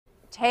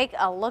Take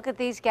a look at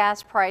these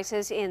gas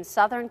prices in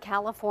Southern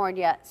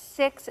California.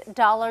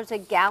 $6 a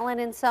gallon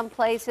in some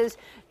places.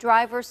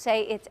 Drivers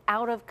say it's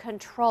out of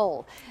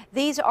control.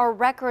 These are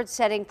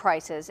record-setting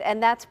prices,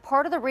 and that's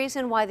part of the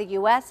reason why the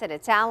U.S. and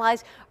its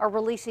allies are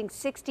releasing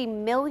 60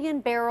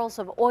 million barrels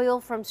of oil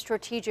from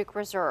strategic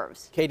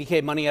reserves.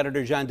 KDKA Money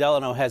Editor John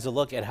Delano has a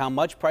look at how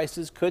much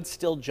prices could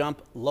still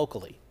jump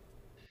locally.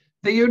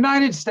 The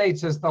United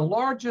States is the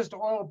largest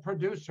oil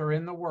producer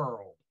in the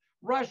world.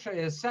 Russia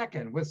is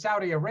second, with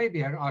Saudi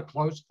Arabia a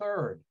close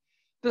third.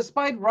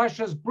 Despite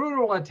Russia's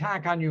brutal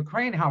attack on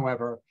Ukraine,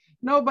 however,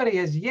 nobody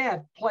has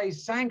yet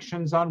placed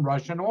sanctions on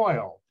Russian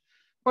oil.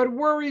 But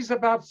worries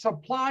about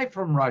supply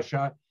from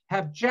Russia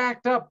have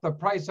jacked up the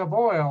price of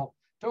oil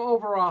to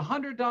over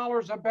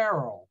 $100 a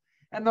barrel,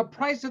 and the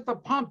price at the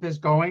pump is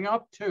going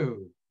up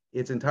too.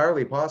 It's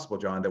entirely possible,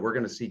 John, that we're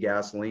going to see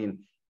gasoline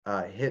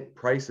hit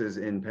prices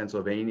in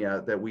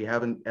Pennsylvania that we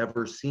haven't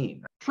ever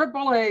seen.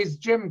 AAA's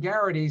Jim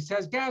Garrity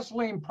says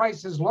gasoline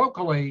prices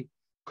locally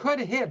could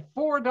hit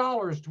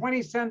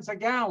 $4.20 a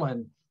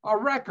gallon, a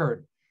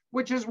record,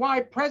 which is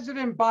why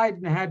President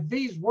Biden had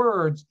these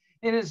words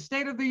in his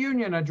State of the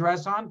Union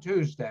address on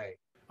Tuesday.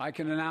 I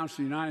can announce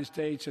the United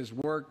States has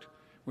worked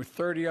with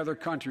 30 other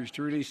countries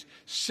to release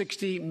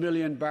 60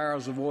 million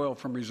barrels of oil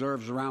from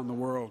reserves around the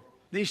world.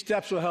 These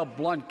steps will help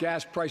blunt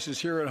gas prices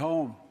here at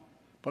home.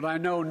 But I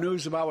know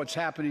news about what's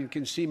happening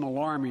can seem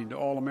alarming to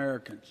all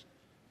Americans.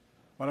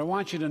 But I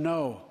want you to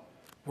know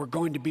we're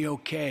going to be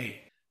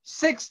okay.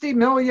 60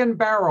 million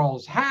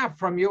barrels, half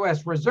from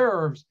U.S.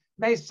 reserves,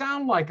 may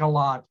sound like a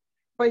lot,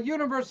 but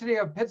University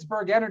of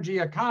Pittsburgh energy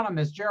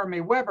economist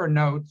Jeremy Weber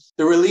notes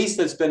the release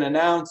that's been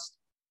announced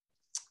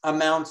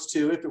amounts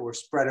to, if it were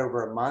spread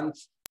over a month,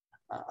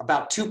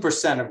 about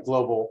 2% of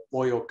global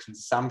oil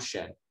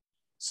consumption.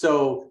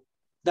 So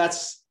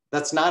that's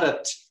not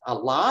a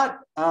lot,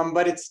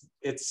 but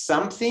it's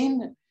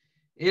something.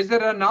 Is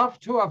it enough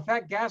to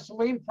affect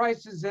gasoline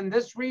prices in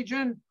this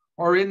region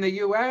or in the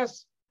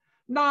U.S.?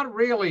 Not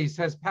really,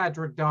 says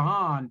Patrick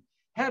DeHaan,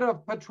 head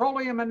of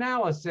petroleum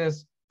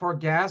analysis for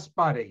Gas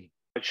Buddy.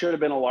 It should have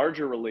been a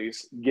larger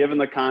release, given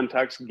the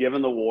context,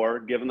 given the war,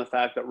 given the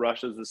fact that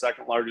Russia is the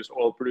second largest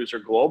oil producer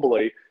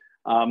globally.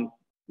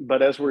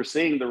 But as we're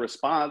seeing the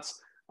response,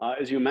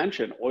 as you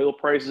mentioned, oil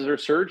prices are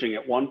surging,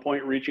 at one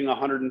point reaching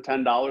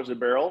 $110 a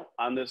barrel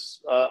on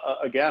this,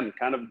 again,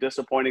 kind of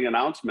disappointing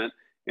announcement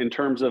in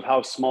terms of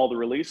how small the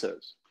release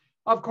is.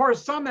 Of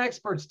course, some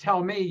experts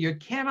tell me you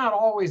cannot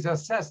always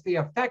assess the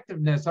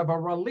effectiveness of a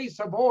release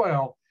of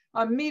oil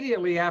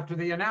immediately after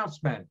the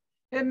announcement.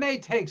 It may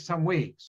take some weeks.